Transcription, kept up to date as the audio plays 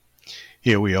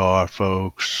Here we are,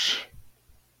 folks.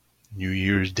 New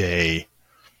Year's Day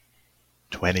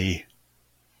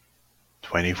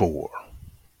 2024.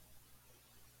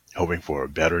 Hoping for a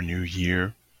better new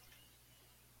year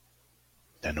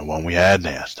than the one we had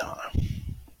last time.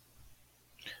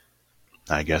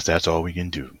 I guess that's all we can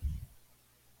do.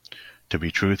 To be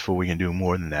truthful, we can do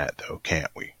more than that, though, can't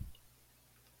we?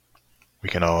 We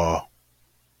can all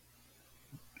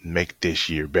make this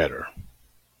year better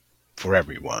for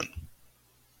everyone.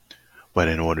 But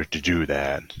in order to do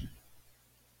that,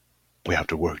 we have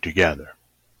to work together.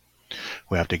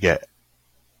 We have to get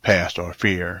past our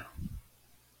fear,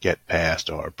 get past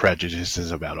our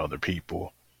prejudices about other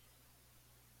people,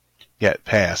 get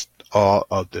past all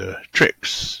of the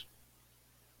tricks,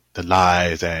 the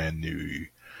lies, and the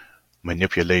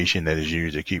manipulation that is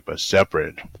used to keep us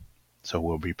separate, so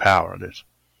we'll be powerless.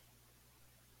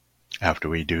 After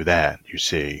we do that, you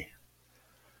see,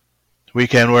 we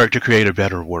can work to create a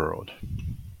better world.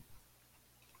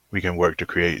 We can work to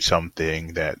create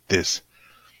something that this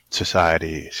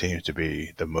society seems to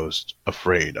be the most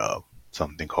afraid of,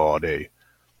 something called a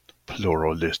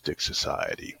pluralistic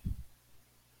society.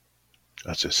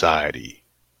 A society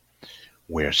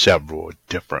where several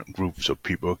different groups of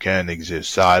people can exist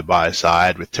side by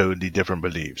side with totally different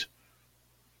beliefs,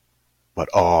 but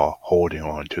all holding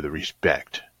on to the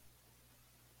respect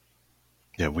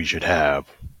that we should have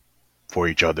for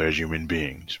each other as human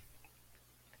beings.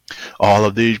 All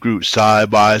of these groups side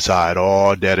by side,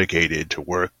 all dedicated to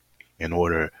work in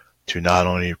order to not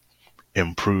only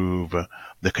improve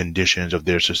the conditions of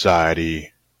their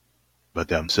society, but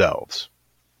themselves,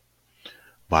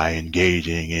 by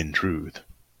engaging in truth,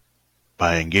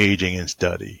 by engaging in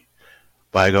study,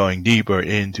 by going deeper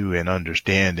into an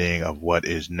understanding of what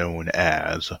is known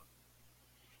as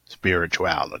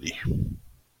spirituality.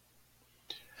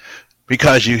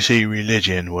 Because you see,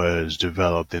 religion was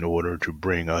developed in order to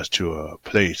bring us to a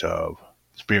place of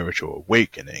spiritual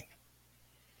awakening.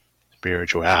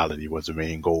 Spirituality was the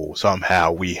main goal.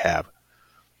 Somehow we have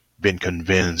been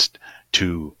convinced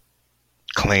to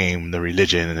claim the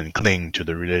religion and cling to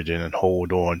the religion and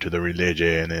hold on to the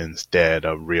religion instead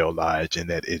of realizing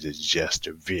that it is just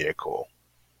a vehicle,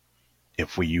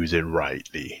 if we use it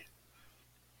rightly,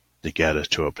 to get us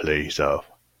to a place of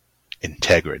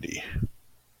integrity,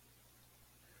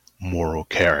 moral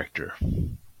character,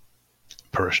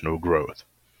 personal growth,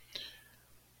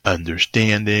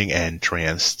 understanding and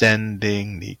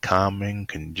transcending the common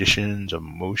conditions of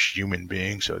most human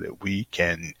beings so that we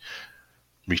can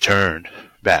return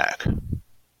back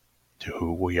to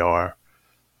who we are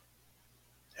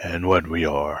and what we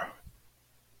are.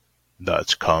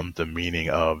 Thus comes the meaning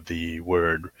of the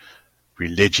word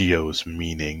religios,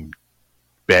 meaning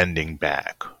bending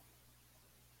back.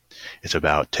 It's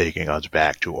about taking us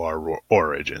back to our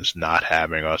origins, not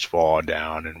having us fall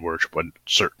down and worship a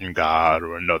certain god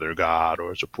or another god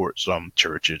or support some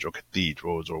churches or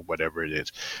cathedrals or whatever it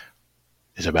is.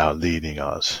 It's about leading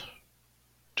us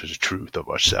to the truth of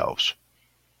ourselves,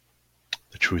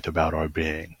 the truth about our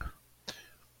being,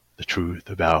 the truth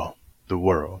about the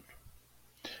world.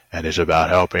 And it's about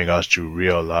helping us to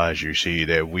realize, you see,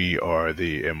 that we are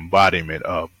the embodiment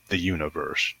of the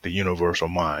universe, the universal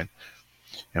mind.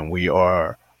 And we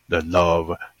are the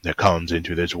love that comes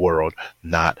into this world,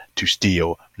 not to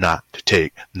steal, not to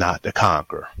take, not to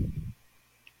conquer,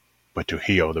 but to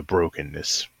heal the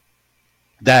brokenness.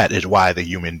 That is why the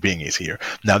human being is here.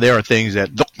 Now, there are things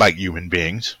that look like human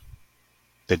beings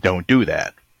that don't do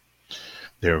that.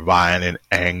 They're violent,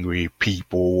 angry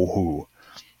people who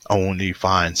only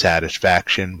find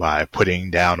satisfaction by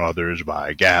putting down others,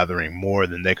 by gathering more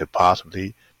than they could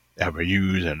possibly ever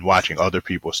use and watching other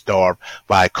people starve,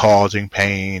 by causing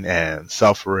pain and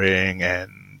suffering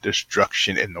and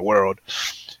destruction in the world.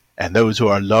 And those who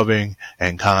are loving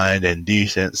and kind and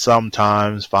decent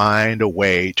sometimes find a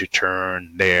way to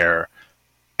turn their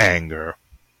anger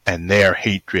and their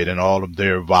hatred and all of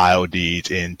their vile deeds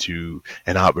into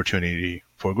an opportunity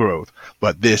for growth.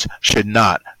 But this should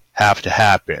not have to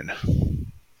happen.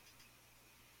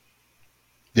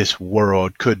 This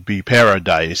world could be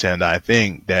paradise, and I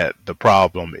think that the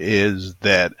problem is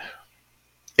that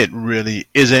it really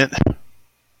isn't,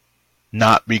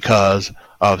 not because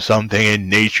of something in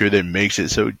nature that makes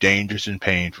it so dangerous and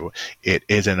painful. It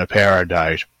isn't a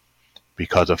paradise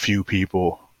because a few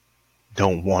people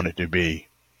don't want it to be,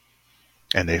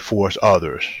 and they force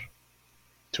others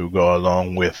to go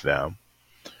along with them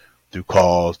to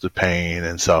cause the pain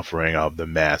and suffering of the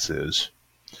masses.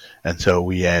 And so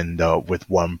we end up with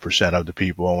 1% of the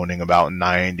people owning about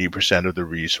 90% of the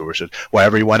resources, while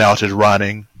everyone else is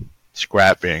running,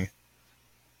 scrapping,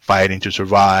 fighting to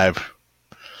survive,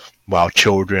 while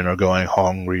children are going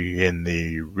hungry in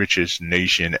the richest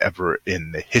nation ever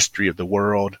in the history of the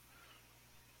world.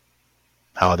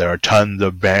 How there are tons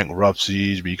of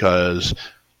bankruptcies because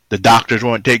the doctors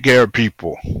won't take care of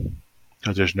people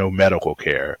because there's no medical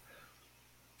care.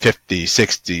 50,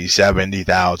 60,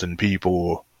 70,000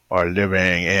 people are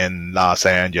living in Los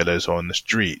Angeles on the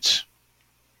streets.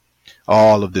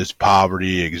 All of this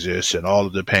poverty exists and all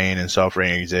of the pain and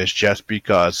suffering exists just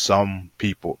because some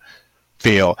people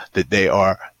feel that they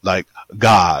are like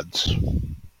gods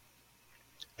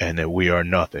and that we are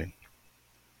nothing.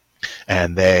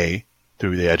 And they,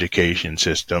 through the education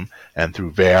system and through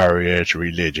various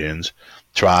religions,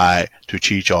 try to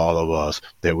teach all of us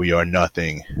that we are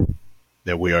nothing,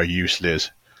 that we are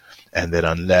useless, and that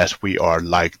unless we are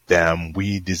like them,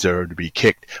 we deserve to be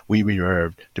kicked, we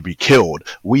deserve to be killed,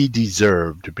 we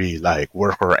deserve to be like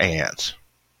worker ants,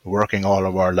 working all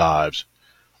of our lives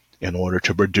in order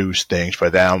to produce things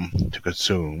for them to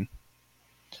consume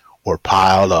or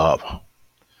pile up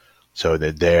so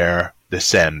that their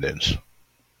descendants,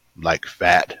 like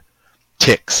fat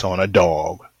ticks on a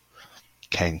dog,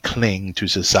 can cling to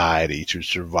society to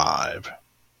survive.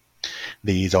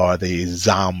 These are the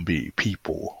zombie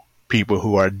people. People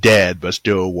who are dead but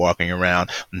still walking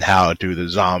around. And how do the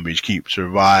zombies keep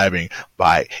surviving?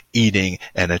 By eating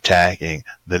and attacking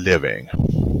the living.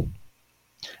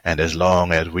 And as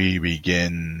long as we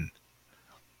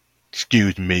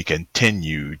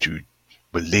continue to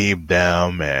believe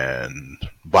them and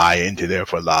buy into their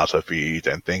philosophies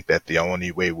and think that the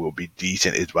only way we'll be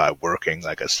decent is by working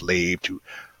like a slave to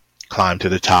climb to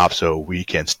the top so we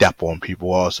can step on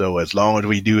people also, as long as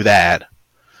we do that,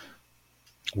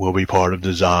 we'll be part of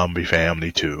the zombie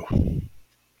family too.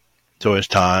 So it's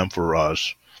time for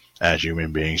us as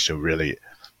human beings to really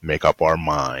make up our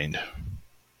mind.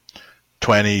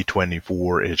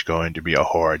 2024 is going to be a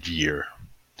hard year.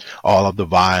 All of the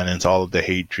violence, all of the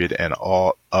hatred, and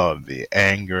all of the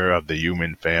anger of the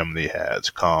human family has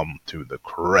come to the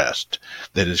crest.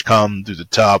 That has come to the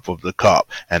top of the cup,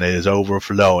 and it is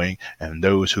overflowing, and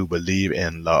those who believe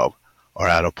in love are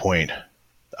at a point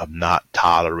of not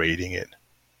tolerating it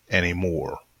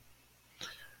anymore.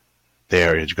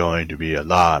 There is going to be a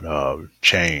lot of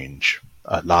change,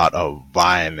 a lot of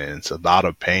violence, a lot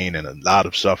of pain, and a lot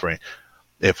of suffering,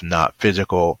 if not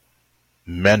physical,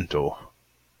 mental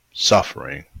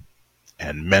suffering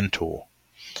and mental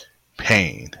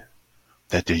pain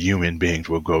that the human beings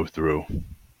will go through.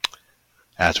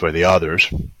 As for the others,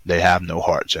 they have no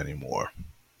hearts anymore.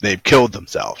 They've killed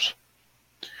themselves.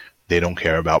 They don't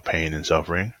care about pain and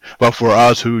suffering. But for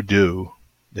us who do,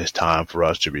 it's time for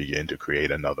us to begin to create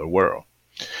another world.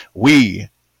 We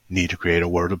need to create a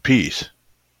world of peace,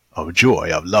 of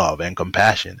joy, of love, and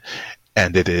compassion.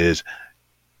 And it is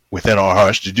within our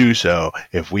hearts to do so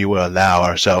if we will allow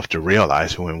ourselves to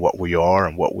realize who and what we are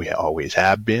and what we always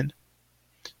have been,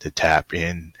 to tap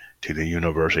in to the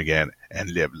universe again and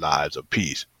live lives of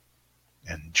peace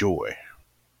and joy.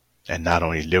 And not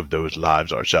only live those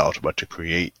lives ourselves, but to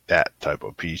create that type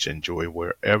of peace and joy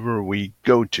wherever we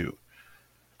go to,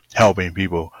 helping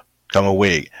people come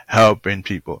awake, helping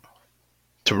people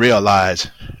to realize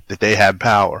that they have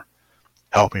power,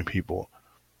 helping people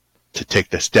to take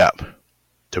the step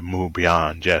to move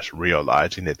beyond just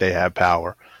realizing that they have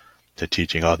power, to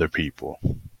teaching other people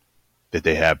that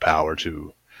they have power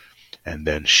too, and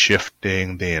then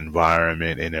shifting the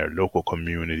environment in their local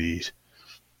communities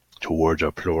towards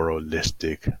a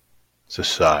pluralistic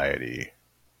society.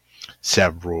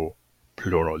 Several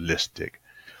pluralistic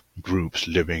groups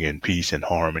living in peace and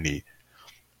harmony,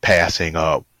 passing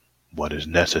up what is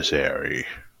necessary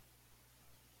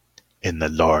in the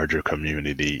larger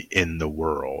community, in the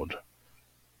world,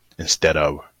 instead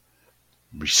of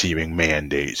receiving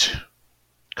mandates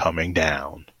coming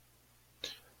down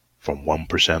from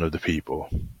 1% of the people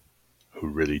who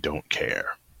really don't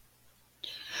care.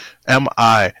 Am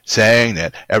I saying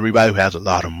that everybody who has a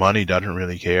lot of money doesn't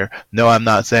really care? No, I'm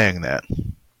not saying that.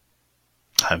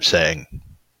 I'm saying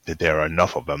that there are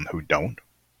enough of them who don't,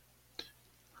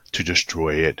 to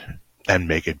destroy it and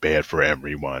make it bad for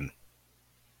everyone.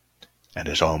 And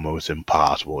it's almost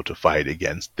impossible to fight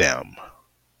against them.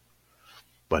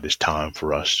 But it's time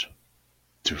for us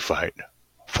to fight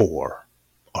for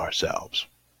ourselves.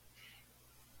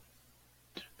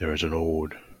 There is an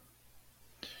old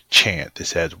chant that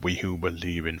says, "We who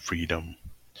believe in freedom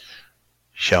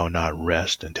shall not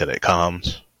rest until it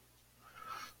comes."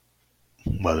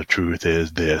 Well, the truth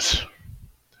is this: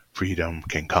 freedom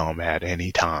can come at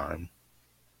any time.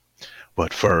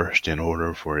 But first, in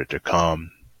order for it to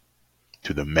come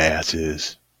to the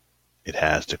masses, it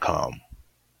has to come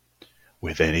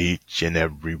within each and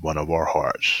every one of our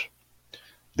hearts.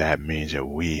 That means that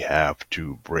we have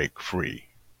to break free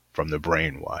from the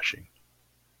brainwashing,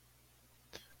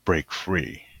 break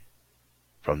free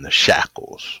from the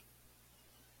shackles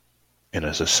in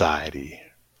a society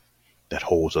that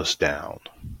holds us down,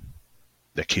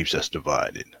 that keeps us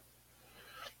divided,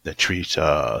 that treats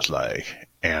us like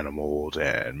animals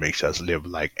and makes us live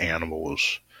like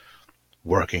animals,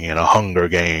 working in a hunger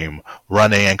game,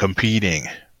 running and competing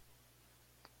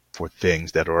for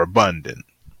things that are abundant,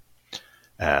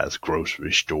 as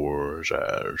grocery stores,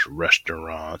 as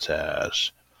restaurants,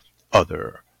 as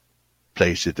other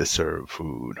places that serve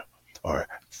food, or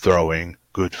throwing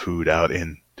good food out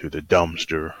into the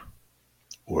dumpster,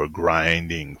 or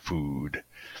grinding food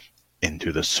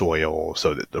into the soil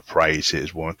so that the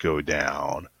prices won't go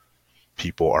down.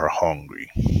 People are hungry.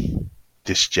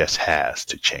 This just has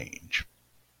to change.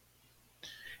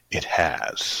 It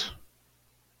has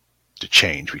to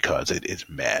change because it is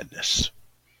madness.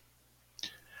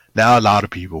 Now, a lot of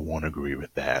people won't agree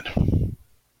with that.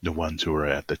 The ones who are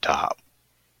at the top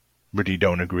really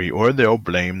don't agree, or they'll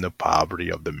blame the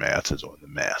poverty of the masses on the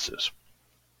masses.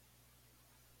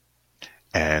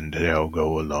 And they'll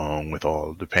go along with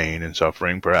all the pain and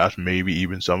suffering. Perhaps maybe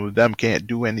even some of them can't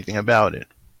do anything about it.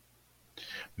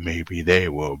 Maybe they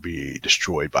will be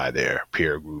destroyed by their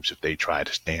peer groups if they try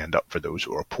to stand up for those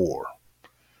who are poor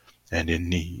and in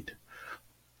need.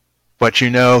 But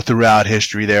throughout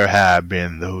history there have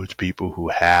been those people who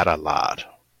had a lot,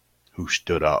 who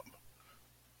stood up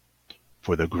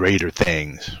for the greater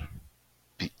things,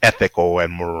 the ethical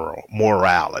and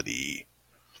morality.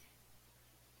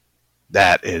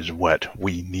 That is what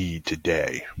we need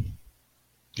today.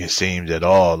 It seems that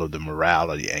all of the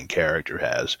morality and character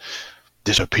has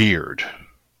disappeared.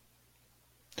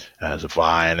 As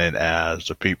violent as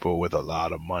the people with a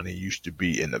lot of money used to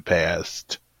be in the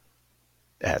past,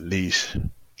 at least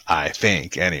I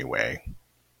think anyway,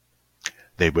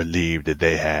 they believed that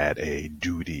they had a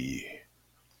duty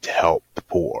to help the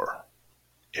poor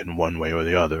in one way or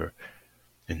the other.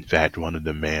 In fact, one of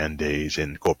the mandates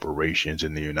in corporations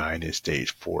in the United States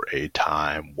for a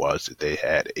time was that they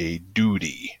had a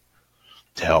duty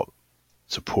to help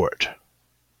support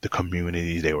the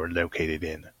communities they were located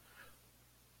in.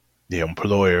 The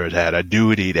employers had a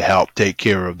duty to help take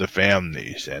care of the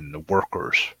families and the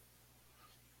workers.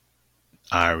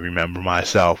 I remember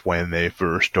myself when they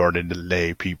first started to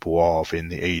lay people off in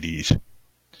the 80s.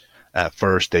 At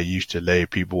first, they used to lay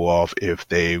people off if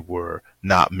they were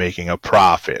not making a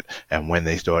profit. And when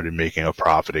they started making a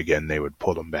profit again, they would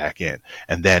pull them back in.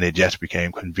 And then it just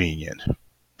became convenient.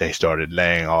 They started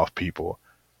laying off people,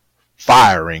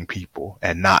 firing people,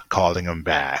 and not calling them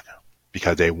back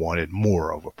because they wanted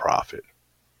more of a profit,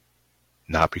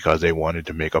 not because they wanted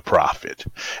to make a profit.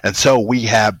 And so we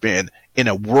have been in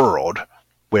a world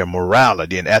where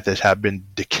morality and ethics have been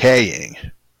decaying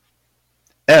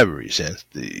ever since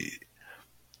the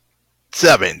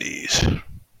 70s,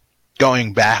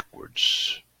 going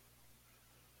backwards.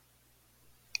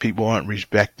 People aren't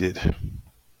respected.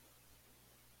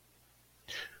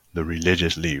 The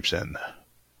religious beliefs and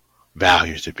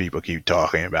values that people keep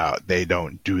talking about, they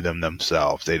don't do them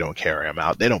themselves. They don't carry them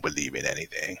out. They don't believe in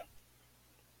anything.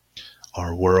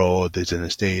 Our world is in a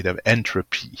state of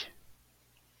entropy.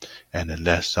 And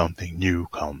unless something new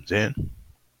comes in,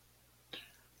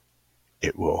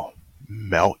 it will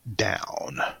melt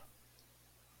down.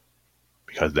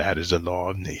 Because that is the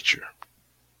law of nature.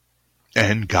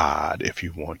 And God, if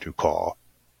you want to call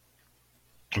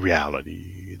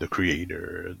reality, the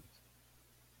creator,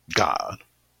 God.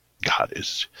 God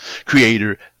is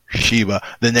creator, Shiva.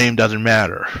 The name doesn't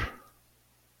matter.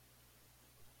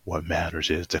 What matters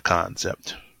is the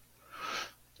concept.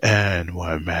 And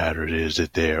what matters is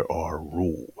that there are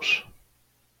rules.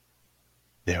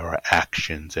 There are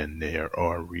actions and there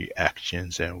are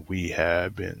reactions, and we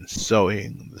have been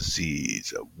sowing the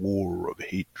seeds of war, of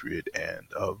hatred, and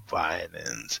of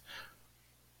violence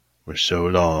for so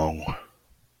long.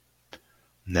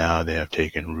 Now they have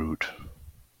taken root,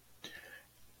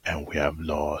 and we have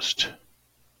lost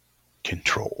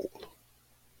control.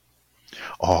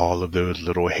 All of those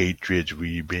little hatreds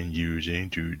we've been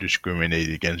using to discriminate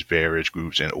against various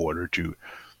groups in order to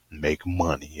make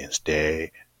money and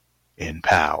stay in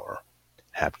power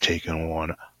have taken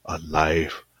on a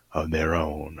life of their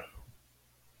own,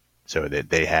 so that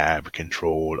they have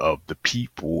control of the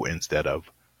people instead of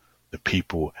the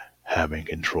people having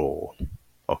control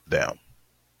of them.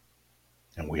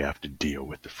 And we have to deal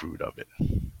with the fruit of it.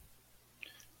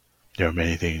 There are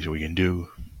many things we can do: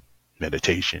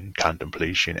 meditation,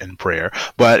 contemplation, and prayer.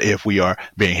 But if we are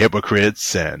being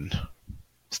hypocrites and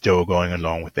still going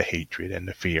along with the hatred and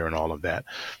the fear and all of that,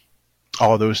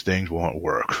 All those things won't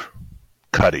work.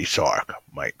 Cutty Sark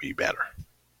might be better.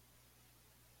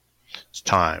 It's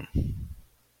time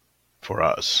for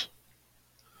us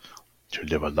to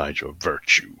live a life of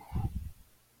virtue.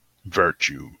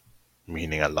 Virtue,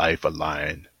 meaning a life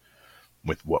aligned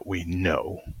with what we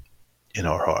know in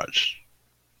our hearts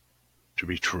to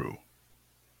be true.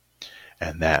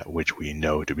 And that which we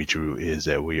know to be true is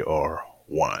that we are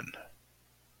one.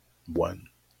 One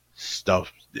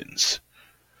substance,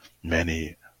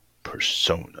 many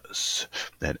personas.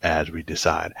 And as we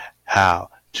decide how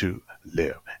to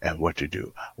live and what to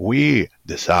do, we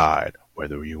decide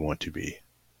whether we want to be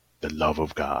the love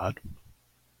of God,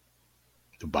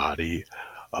 the body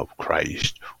of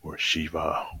Christ or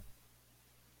Shiva,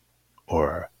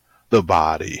 or the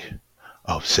body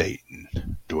of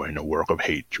Satan doing the work of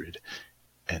hatred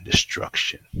and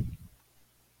destruction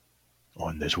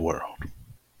on this world.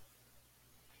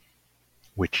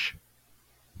 Which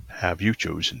have you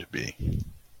chosen to be?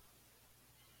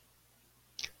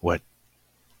 What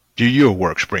do your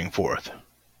works bring forth?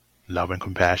 Love and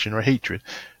compassion or hatred?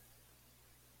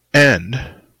 And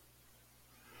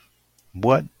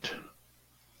what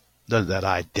does that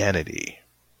identity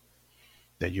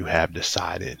that you have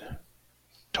decided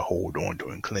to hold on to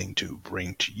and cling to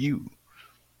bring to you?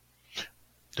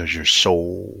 Does your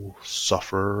soul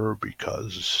suffer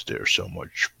because there's so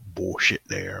much bullshit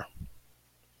there?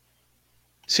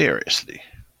 Seriously,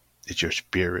 is your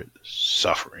spirit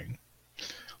suffering?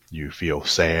 You feel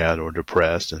sad or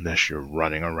depressed unless you're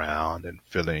running around and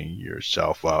filling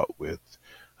yourself up with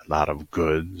a lot of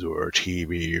goods or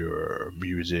TV or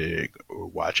music or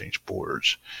watching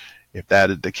sports. If that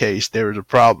is the case, there is a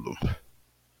problem.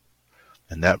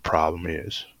 And that problem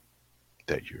is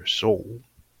that your soul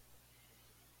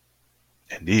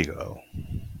and ego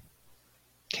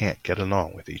can't get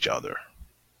along with each other.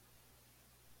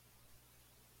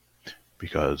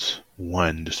 Because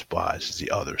one despises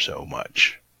the other so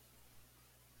much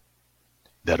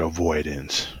that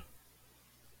avoidance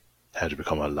has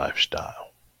become a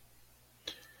lifestyle.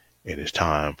 It is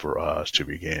time for us to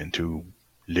begin to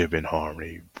live in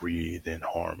harmony, breathe in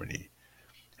harmony,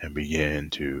 and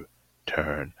begin to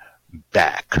turn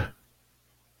back.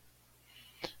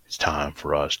 It's time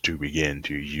for us to begin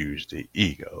to use the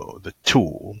ego, the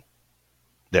tool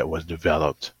that was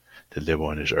developed to live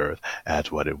on this earth,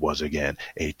 as what it was again,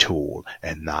 a tool,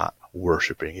 and not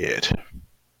worshiping it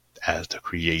as the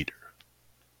creator.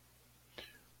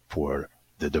 For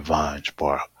the divine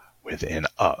spark within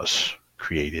us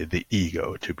created the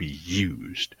ego to be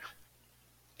used.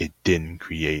 It didn't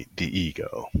create the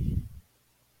ego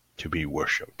to be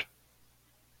worshipped.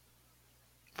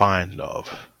 Find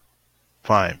love.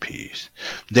 Find peace.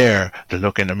 Dare to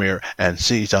look in the mirror and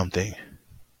see something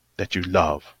that you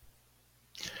love.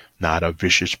 Not a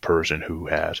vicious person who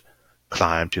has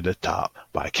climbed to the top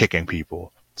by kicking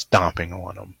people, stomping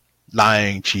on them,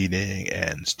 lying, cheating,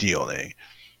 and stealing,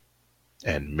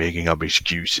 and making up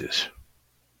excuses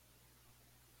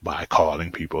by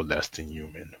calling people less than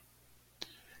human.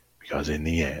 Because in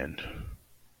the end,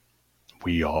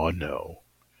 we all know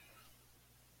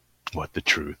what the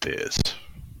truth is.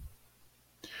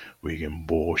 We can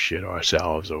bullshit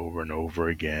ourselves over and over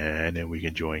again, and we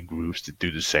can join groups to do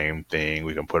the same thing.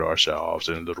 We can put ourselves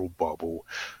in a little bubble.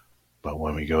 But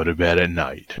when we go to bed at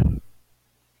night,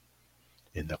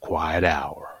 in the quiet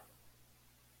hour,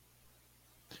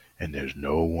 and there's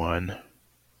no one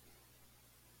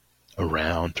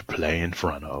around to play in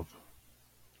front of,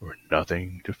 or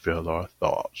nothing to fill our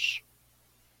thoughts,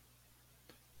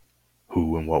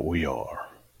 who and what we are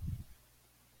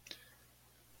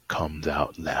comes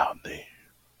out loudly.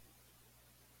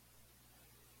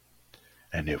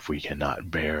 And if we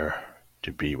cannot bear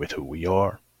to be with who we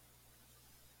are,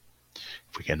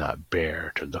 if we cannot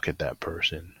bear to look at that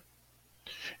person,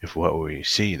 if what we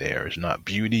see there is not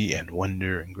beauty and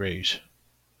wonder and grace,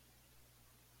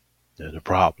 there's a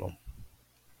problem.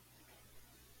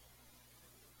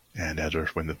 And as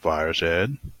Earth, Wind, and Fire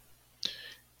said,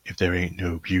 if there ain't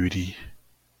no beauty,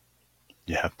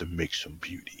 you have to make some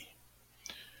beauty.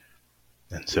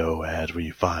 And so as we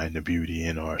find the beauty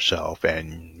in ourselves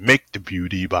and make the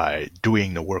beauty by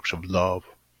doing the works of love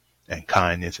and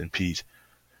kindness and peace,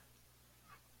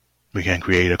 we can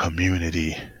create a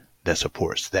community that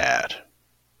supports that,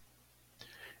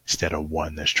 instead of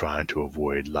one that's trying to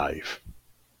avoid life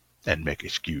and make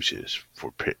excuses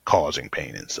for causing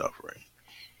pain and suffering.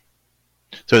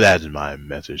 So that is my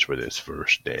message for this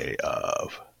first day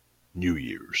of New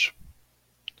Year's.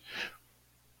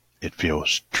 It feels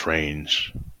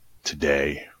strange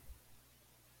today.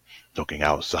 Looking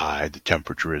outside, the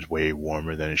temperature is way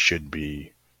warmer than it should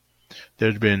be.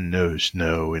 There's been no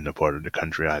snow in the part of the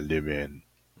country I live in,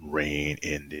 rain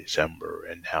in December,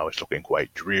 and now it's looking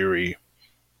quite dreary.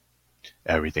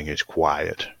 Everything is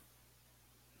quiet,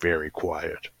 very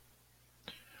quiet.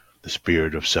 The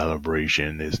spirit of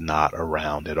celebration is not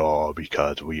around at all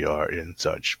because we are in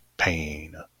such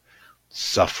pain,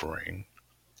 suffering,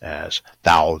 as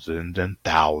thousands and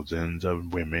thousands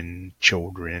of women,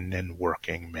 children, and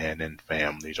working men and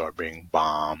families are being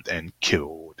bombed and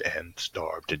killed and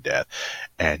starved to death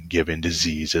and given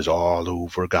diseases all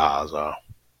over Gaza.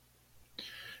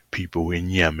 People in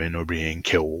Yemen are being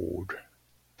killed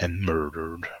and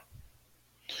murdered.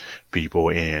 People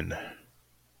in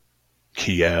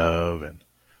Kiev and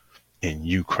in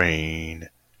Ukraine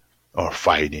are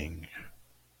fighting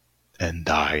and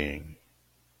dying.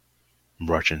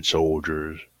 Russian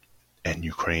soldiers and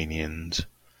Ukrainians.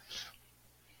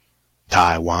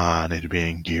 Taiwan is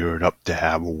being geared up to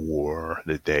have a war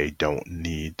that they don't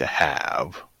need to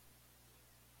have.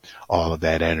 All of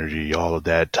that energy, all of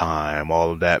that time,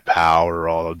 all of that power,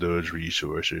 all of those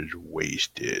resources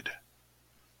wasted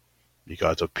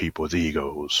because of people's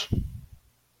egos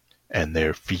and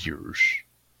their fears,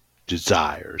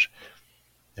 desires,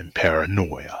 and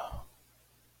paranoia.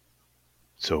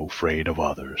 So afraid of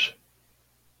others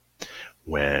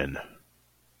when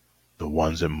the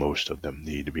ones that most of them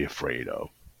need to be afraid of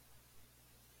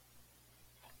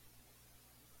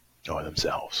are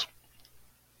themselves.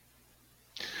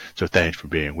 So thanks for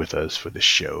being with us for the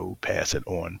show. Pass it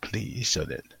on, please, so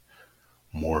that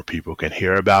more people can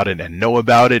hear about it and know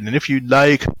about it. And if you'd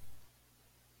like,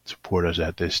 support us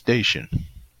at this station.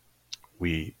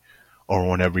 We are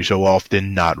on every so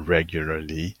often, not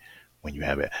regularly. When you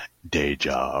have a day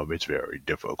job, it's very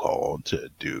difficult to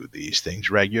do these things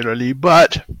regularly.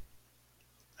 But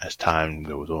as time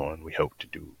goes on, we hope to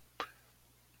do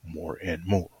more and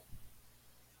more.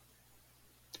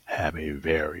 Have a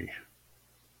very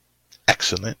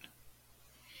excellent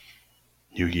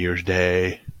New Year's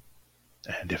Day,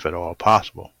 and if at all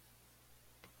possible,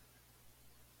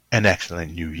 an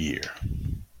excellent New Year.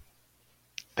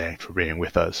 Thanks for being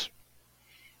with us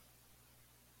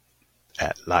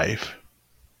at Life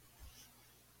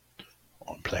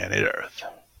on Planet Earth.